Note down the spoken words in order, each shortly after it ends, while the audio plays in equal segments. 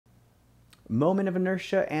Moment of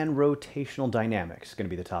inertia and rotational dynamics is going to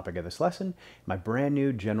be the topic of this lesson in my brand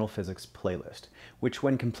new general physics playlist, which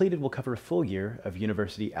when completed will cover a full year of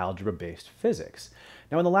university algebra-based physics.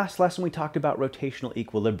 Now in the last lesson we talked about rotational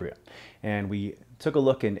equilibrium, and we took a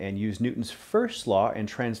look and used Newton's first law in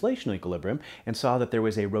translational equilibrium and saw that there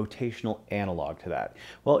was a rotational analog to that.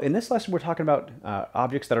 Well, in this lesson we're talking about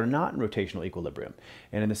objects that are not in rotational equilibrium.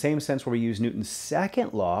 And in the same sense where we use Newton's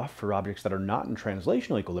second law for objects that are not in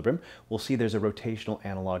translational equilibrium, we'll see there's a rotational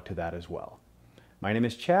analog to that as well. My name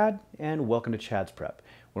is Chad, and welcome to Chad's Prep,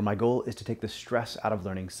 where my goal is to take the stress out of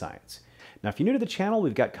learning science. Now, if you're new to the channel,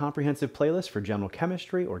 we've got comprehensive playlists for general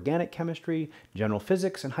chemistry, organic chemistry, general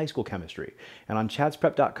physics, and high school chemistry. And on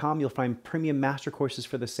chadsprep.com, you'll find premium master courses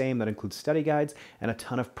for the same that include study guides and a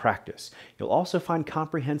ton of practice. You'll also find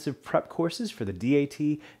comprehensive prep courses for the DAT,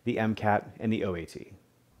 the MCAT, and the OAT.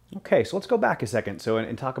 Okay, so let's go back a second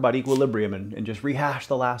and talk about equilibrium and just rehash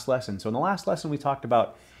the last lesson. So in the last lesson, we talked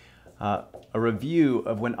about a review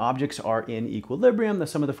of when objects are in equilibrium, the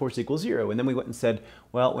sum of the force equals 0. And then we went and said,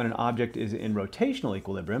 well, when an object is in rotational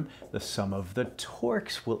equilibrium, the sum of the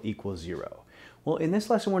torques will equal 0. Well, in this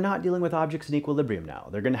lesson, we're not dealing with objects in equilibrium now.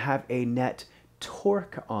 They're going to have a net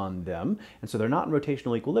torque on them, and so they're not in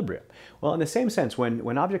rotational equilibrium. Well, in the same sense,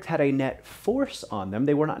 when objects had a net force on them,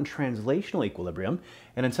 they were not in translational equilibrium,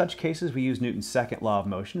 and in such cases, we use Newton's second law of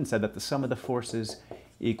motion and said that the sum of the forces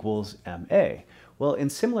equals ma. Well, in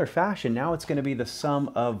similar fashion, now it's going to be the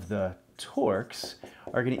sum of the torques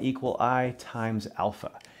are going to equal I times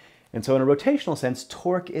alpha. And so in a rotational sense,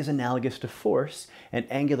 torque is analogous to force, and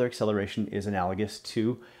angular acceleration is analogous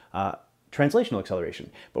to translational acceleration.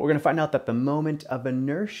 But we're going to find out that the moment of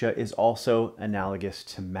inertia is also analogous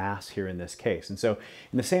to mass here in this case. And so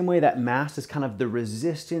in the same way that mass is kind of the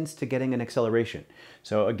resistance to getting an acceleration.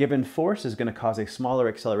 So a given force is going to cause a smaller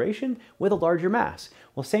acceleration with a larger mass.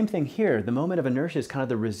 Well, same thing here. The moment of inertia is kind of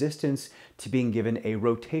the resistance to being given a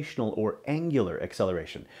rotational or angular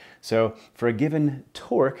acceleration. So for a given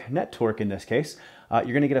torque, net torque in this case, you're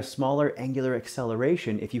going to get a smaller angular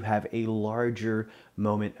acceleration if you have a larger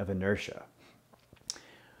moment of inertia.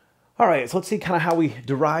 All right, so let's see kind of how we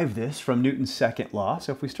derive this from Newton's second law.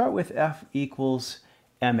 So if we start with F equals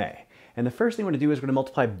ma, and the first thing we're going to do is we're going to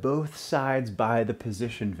multiply both sides by the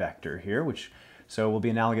position vector here, which so will be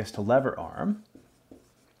analogous to lever arm.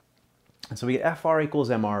 And so we get Fr equals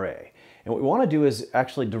mra. And what we want to do is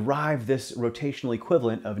actually derive this rotational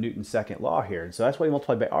equivalent of Newton's second law here. And so that's why we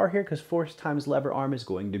multiply by r here, because force times lever arm is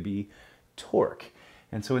going to be torque.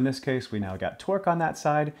 And so in this case, we now got torque on that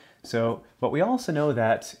side. So, but we also know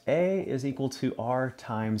that A is equal to r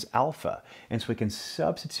times alpha. And so we can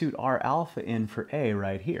substitute r alpha in for A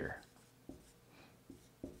right here.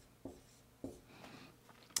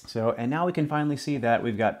 So, and now we can finally see that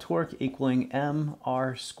we've got torque equaling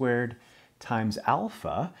mr squared times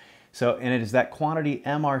alpha. So, and it is that quantity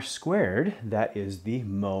mr squared that is the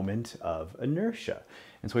moment of inertia.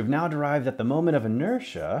 And so we've now derived that the moment of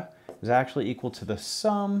inertia is actually equal to the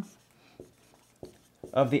sum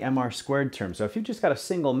of the mr squared term. So if you've just got a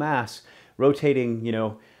single mass rotating,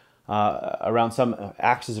 around some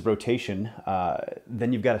axis of rotation,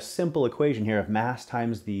 then you've got a simple equation here of mass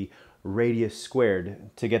times the radius squared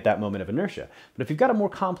to get that moment of inertia. But if you've got a more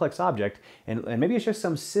complex object, and maybe it's just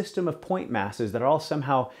some system of point masses that are all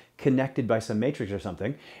somehow connected by some matrix or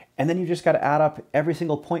something, and then you just got to add up every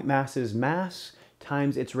single point mass's mass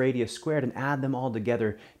times its radius squared and add them all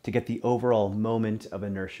together to get the overall moment of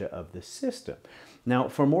inertia of the system. Now,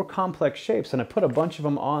 for more complex shapes, and I put a bunch of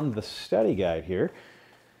them on the study guide here,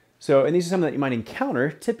 so, and these are some that you might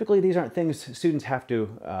encounter. Typically, these aren't things students have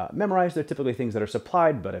to memorize. They're typically things that are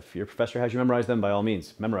supplied, but if your professor has you memorize them, by all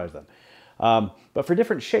means, memorize them. But for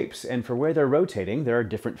different shapes and for where they're rotating, there are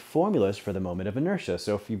different formulas for the moment of inertia.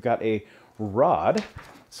 So if you've got a rod,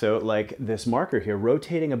 so like this marker here,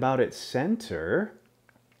 rotating about its center,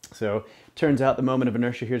 so turns out the moment of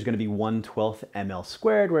inertia here is going to be 1/12 ml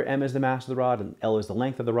squared, where m is the mass of the rod and L is the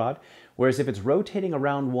length of the rod. Whereas if it's rotating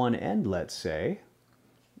around one end, let's say,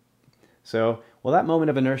 so, well, that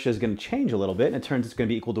moment of inertia is going to change a little bit, and it turns it's going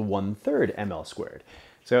to be equal to 1/3 ml squared.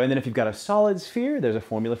 So, and then if you've got a solid sphere, there's a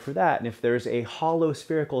formula for that. And if there's a hollow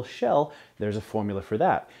spherical shell, there's a formula for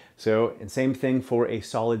that. So, and same thing for a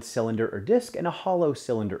solid cylinder or disk and a hollow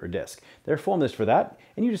cylinder or disk. There are formulas for that,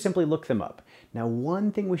 and you just simply look them up. Now,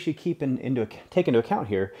 one thing we should take into account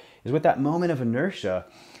here is with that moment of inertia,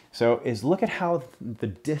 is look at how the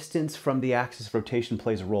distance from the axis of rotation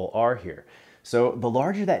plays a role, r here. So the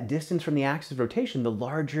larger that distance from the axis of rotation, the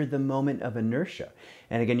larger the moment of inertia.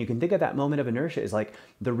 And again, you can think of that moment of inertia as like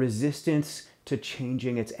the resistance to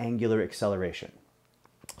changing its angular acceleration.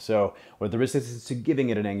 So, or the resistance to giving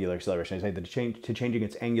it an angular acceleration. I say the change to changing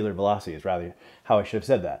its angular velocity is rather how I should have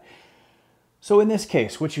said that. So in this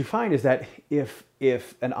case, what you find is that if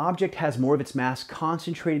an object has more of its mass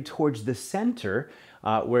concentrated towards the center,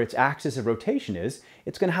 where its axis of rotation is,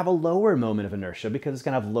 it's going to have a lower moment of inertia because it's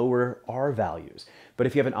going to have lower r values. But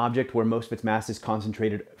if you have an object where most of its mass is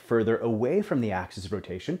concentrated further away from the axis of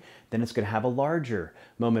rotation, then it's going to have a larger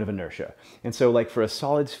moment of inertia. And so like for a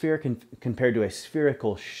solid sphere compared to a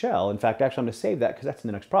spherical shell, in fact, actually I'm going to save that because that's in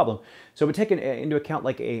the next problem. So we take into account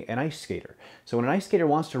like an ice skater. So when an ice skater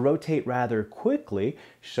wants to rotate rather quickly,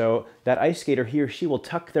 so that ice skater, he or she will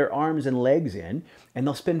tuck their arms and legs in and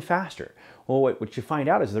they'll spin faster. Well, what you find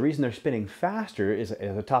out is the reason they're spinning faster is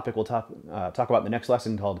a topic we'll talk about in the next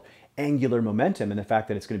lesson called angular momentum and the fact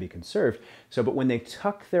that it's going to be conserved. So, but when they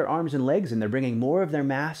tuck their arms and legs in, they're bringing more of their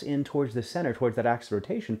mass in towards the center, towards that axis of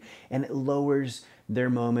rotation, and it lowers their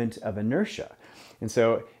moment of inertia. And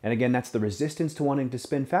so, and again, that's the resistance to wanting to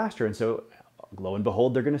spin faster. And so, lo and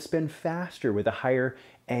behold, they're going to spin faster with a higher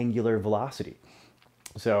angular velocity.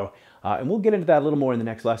 So, and we'll get into that a little more in the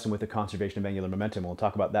next lesson with the conservation of angular momentum. We'll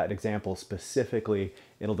talk about that example specifically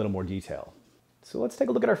in a little more detail. So let's take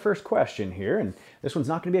a look at our first question here. And this one's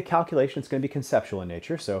not going to be a calculation, it's going to be conceptual in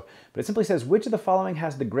nature. So, but it simply says, which of the following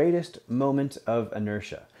has the greatest moment of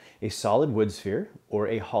inertia? A solid wood sphere or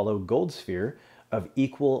a hollow gold sphere of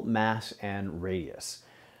equal mass and radius?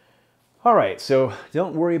 All right, so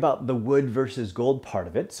don't worry about the wood versus gold part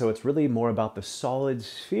of it. So it's really more about the solid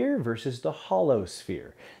sphere versus the hollow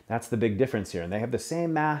sphere. That's the big difference here. And they have the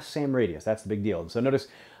same mass, same radius. That's the big deal. So notice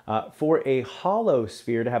for a hollow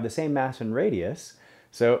sphere to have the same mass and radius,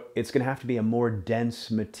 so it's going to have to be a more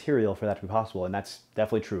dense material for that to be possible. And that's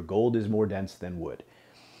definitely true. Gold is more dense than wood.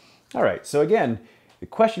 All right, so again, the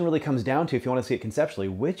question really comes down to, if you want to see it conceptually,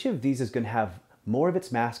 which of these is going to have more of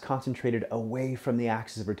its mass concentrated away from the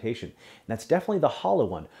axis of rotation? And that's definitely the hollow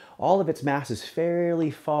one. All of its mass is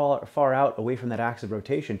fairly far out away from that axis of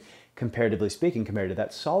rotation, comparatively speaking, compared to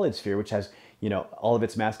that solid sphere, which has, you know, all of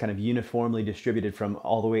its mass kind of uniformly distributed from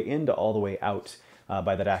all the way in to all the way out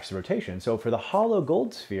by that axis of rotation. So for the hollow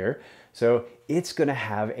gold sphere, so it's going to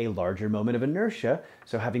have a larger moment of inertia,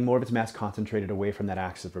 so having more of its mass concentrated away from that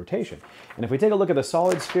axis of rotation. And if we take a look at the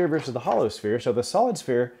solid sphere versus the hollow sphere, so the solid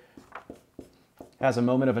sphere has a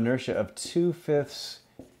moment of inertia of 2/5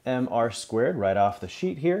 mr squared right off the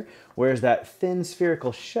sheet here, whereas that thin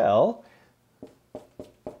spherical shell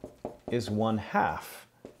is 1/2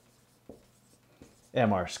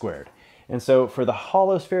 mr squared. And so for the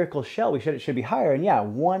hollow spherical shell, it should be higher, and yeah,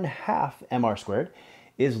 1/2 mr squared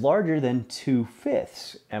is larger than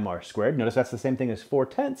 2/5 mr squared. Notice that's the same thing as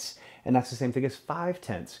 4/10, and that's the same thing as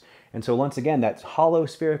 5/10. And so once again, that hollow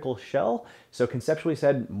spherical shell, so conceptually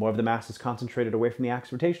said, more of the mass is concentrated away from the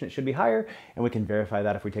axis of rotation, it should be higher, and we can verify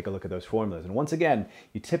that if we take a look at those formulas. And once again,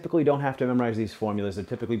 you typically don't have to memorize these formulas, they're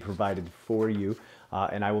typically provided for you,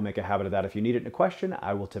 and I will make a habit of that. If you need it in a question,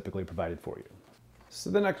 I will typically provide it for you. So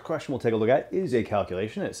the next question we'll take a look at is a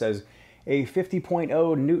calculation. It says, a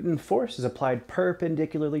 50.0 Newton force is applied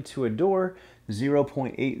perpendicularly to a door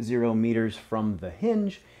 0.80 meters from the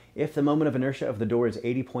hinge. If the moment of inertia of the door is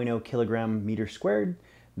 80.0 kilogram meter squared,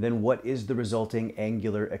 then what is the resulting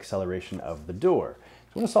angular acceleration of the door? So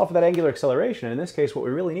we're going to solve for that angular acceleration. In this case, what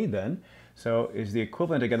we really need then, so is the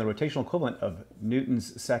equivalent, again, the rotational equivalent of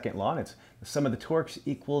Newton's second law, and it's the sum of the torques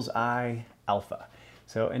equals I alpha.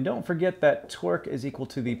 So, and don't forget that torque is equal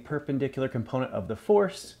to the perpendicular component of the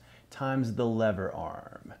force times the lever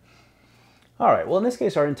arm. All right, well in this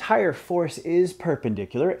case our entire force is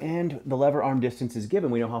perpendicular and the lever arm distance is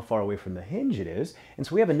given. We know how far away from the hinge it is, and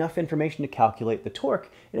so we have enough information to calculate the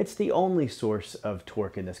torque, and it's the only source of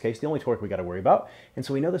torque in this case, the only torque we got to worry about. And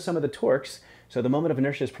so we know the sum of the torques, so the moment of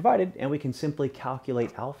inertia is provided, and we can simply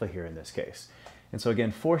calculate alpha here in this case. And so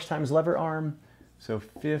again, force times lever arm, so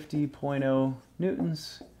 50.0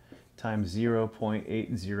 newtons times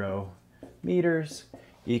 0.80 meters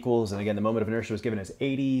equals, and again the moment of inertia was given as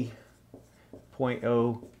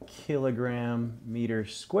 80.0 kilogram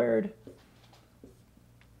meters squared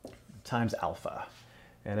times alpha.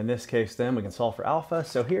 And in this case then we can solve for alpha.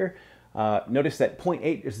 So here notice that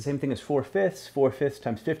 0.8 is the same thing as 4/5. 4/5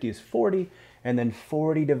 times 50 is 40, and then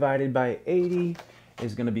 40 divided by 80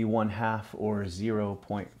 is going to be 1/2 or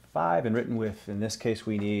 0.5, and written with, in this case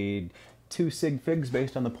we need 2 sig figs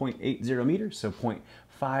based on the 0.80 meters, so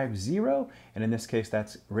 0.50, and in this case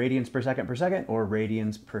that's radians per second or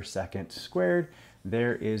radians per second squared.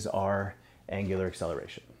 There is our angular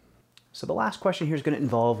acceleration. So the last question here is going to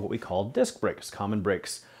involve what we call disc brakes, common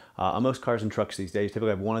brakes. On most cars and trucks these days, typically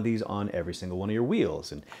have one of these on every single one of your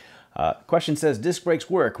wheels. And Question says, disc brakes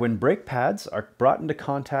work when brake pads are brought into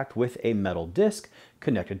contact with a metal disc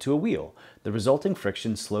connected to a wheel. The resulting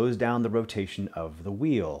friction slows down the rotation of the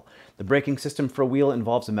wheel. The braking system for a wheel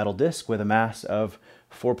involves a metal disc with a mass of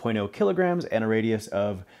 4.0 kilograms and a radius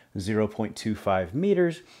of 0.25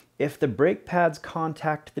 meters. If the brake pads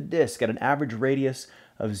contact the disc at an average radius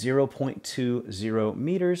of 0.20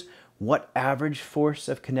 meters, what average force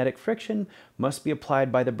of kinetic friction must be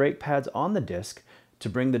applied by the brake pads on the disc to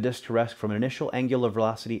bring the disc to rest from an initial angular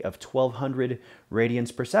velocity of 1200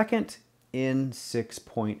 radians per second in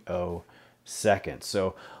 6.0 seconds?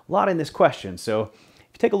 So a lot in this question. So if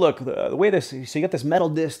you take a look, the way this, so you got this metal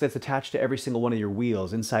disc that's attached to every single one of your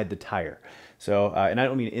wheels inside the tire. So, and I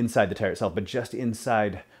don't mean inside the tire itself, but just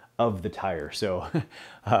inside of the tire. So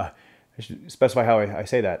I should specify how I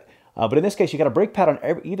say that. But in this case, you got a brake pad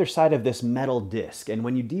on either side of this metal disc. And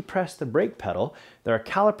when you depress the brake pedal, there are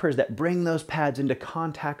calipers that bring those pads into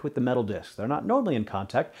contact with the metal disc. They're not normally in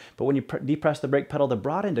contact, but when you depress the brake pedal, they're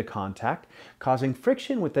brought into contact, causing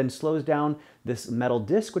friction, which then slows down this metal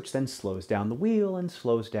disc, which then slows down the wheel and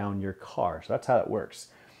slows down your car. So that's how it works.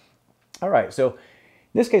 All right, so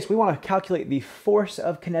in this case, we want to calculate the force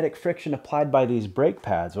of kinetic friction applied by these brake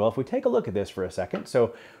pads. Well, if we take a look at this for a second,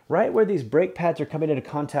 so right where these brake pads are coming into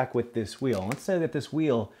contact with this wheel, let's say that this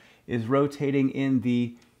wheel is rotating in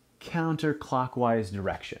the counterclockwise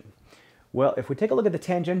direction. Well, if we take a look at the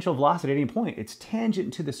tangential velocity at any point, it's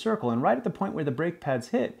tangent to the circle, and right at the point where the brake pads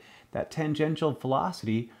hit, that tangential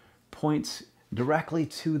velocity points directly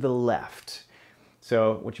to the left.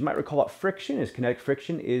 So what you might recall about friction is kinetic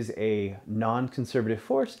friction is a non-conservative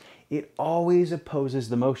force. It always opposes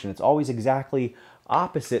the motion. It's always exactly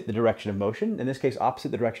opposite the direction of motion, in this case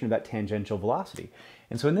opposite the direction of that tangential velocity.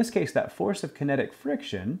 And so in this case, that force of kinetic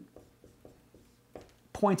friction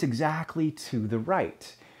points exactly to the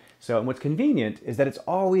right. So and what's convenient is that it's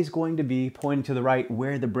always going to be pointing to the right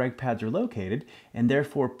where the brake pads are located, and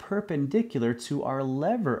therefore perpendicular to our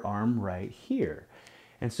lever arm right here.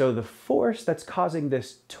 And so the force that's causing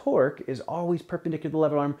this torque is always perpendicular to the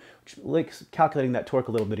lever arm, which makes calculating that torque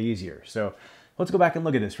a little bit easier. So let's go back and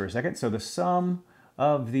look at this for a second. So the sum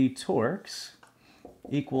of the torques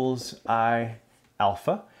equals I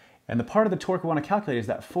alpha. And the part of the torque we want to calculate is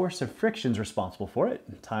that force of friction is responsible for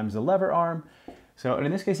it, times the lever arm. So, and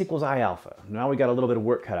in this case equals I alpha. Now we got a little bit of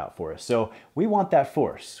work cut out for us. So we want that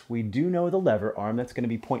force. We do know the lever arm, that's going to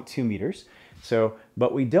be 0.2 meters. So,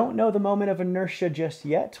 but we don't know the moment of inertia just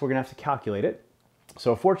yet. We're going to have to calculate it.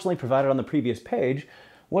 So fortunately, provided on the previous page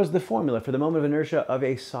was the formula for the moment of inertia of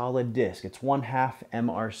a solid disk. It's 1/2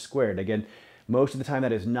 mr squared. Again, most of the time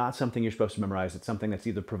that is not something you're supposed to memorize. It's something that's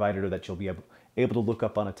either provided or that you'll be able to look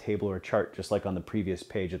up on a table or a chart, just like on the previous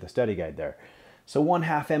page of the study guide there. So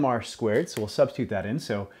 1/2 mr squared, so we'll substitute that in.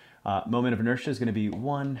 So moment of inertia is going to be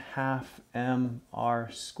 1/2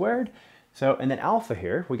 mr squared. So, and then alpha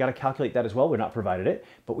here, we got to calculate that as well. We're not provided it,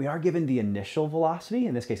 but we are given the initial velocity,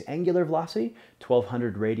 in this case angular velocity,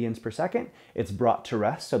 1200 radians per second. It's brought to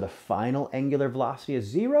rest, so the final angular velocity is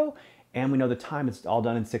 0, and we know the time, it's all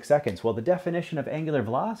done in 6 seconds. Well, the definition of angular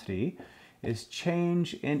velocity is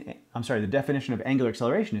change in, the definition of angular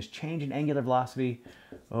acceleration is change in angular velocity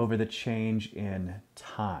over the change in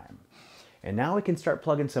time. And now we can start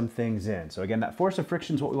plugging some things in. So again, that force of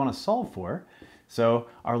friction is what we want to solve for. So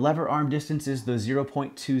our lever arm distance is the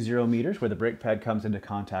 0.20 meters where the brake pad comes into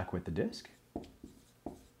contact with the disc.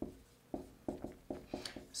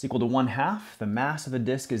 It's equal to 1/2. The mass of the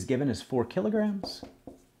disc is given as 4 kilograms.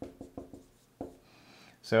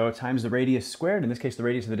 So times the radius squared. In this case, the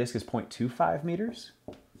radius of the disc is 0.25 meters.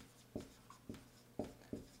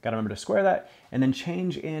 Got to remember to square that. And then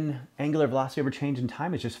change in angular velocity over change in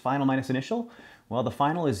time is just final minus initial. Well, the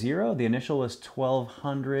final is 0. The initial was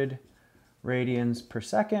 1200 radians per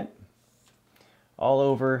second, all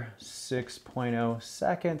over 6.0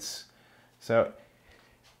 seconds. So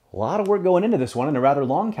a lot of work going into this one and a rather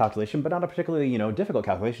long calculation, but not a particularly, difficult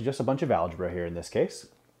calculation, just a bunch of algebra here in this case.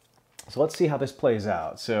 So let's see how this plays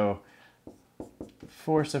out. So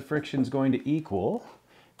force of friction is going to equal,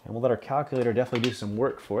 and we'll let our calculator definitely do some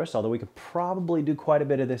work for us, although we could probably do quite a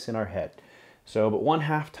bit of this in our head. So, but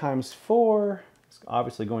 1/2 times 4 is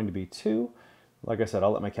obviously going to be 2. Like I said, I'll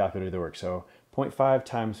let my calculator do the work. So 0.5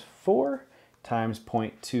 times 4 times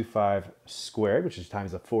 0.25 squared, which is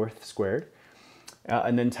times the 4th squared,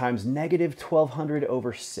 and then times negative 1200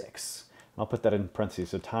 over 6. I'll put that in parentheses.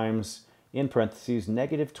 So times, in parentheses,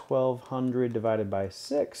 negative 1200 divided by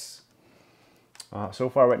 6. So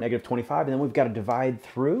far we're at negative 25, and then we've got to divide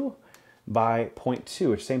through by 0.2,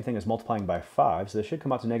 which is the same thing as multiplying by 5. So this should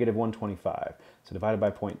come out to negative 125. So divided by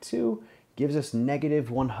 0.2 gives us negative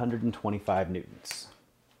 125 newtons.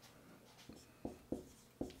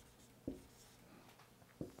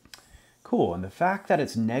 Cool, and the fact that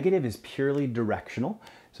it's negative is purely directional.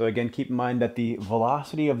 So again, keep in mind that the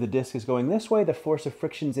velocity of the disk is going this way, the force of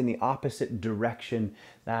friction is in the opposite direction.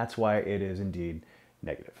 That's why it is indeed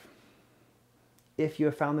negative. If you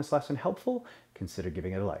have found this lesson helpful, consider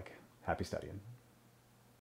giving it a like. Happy studying.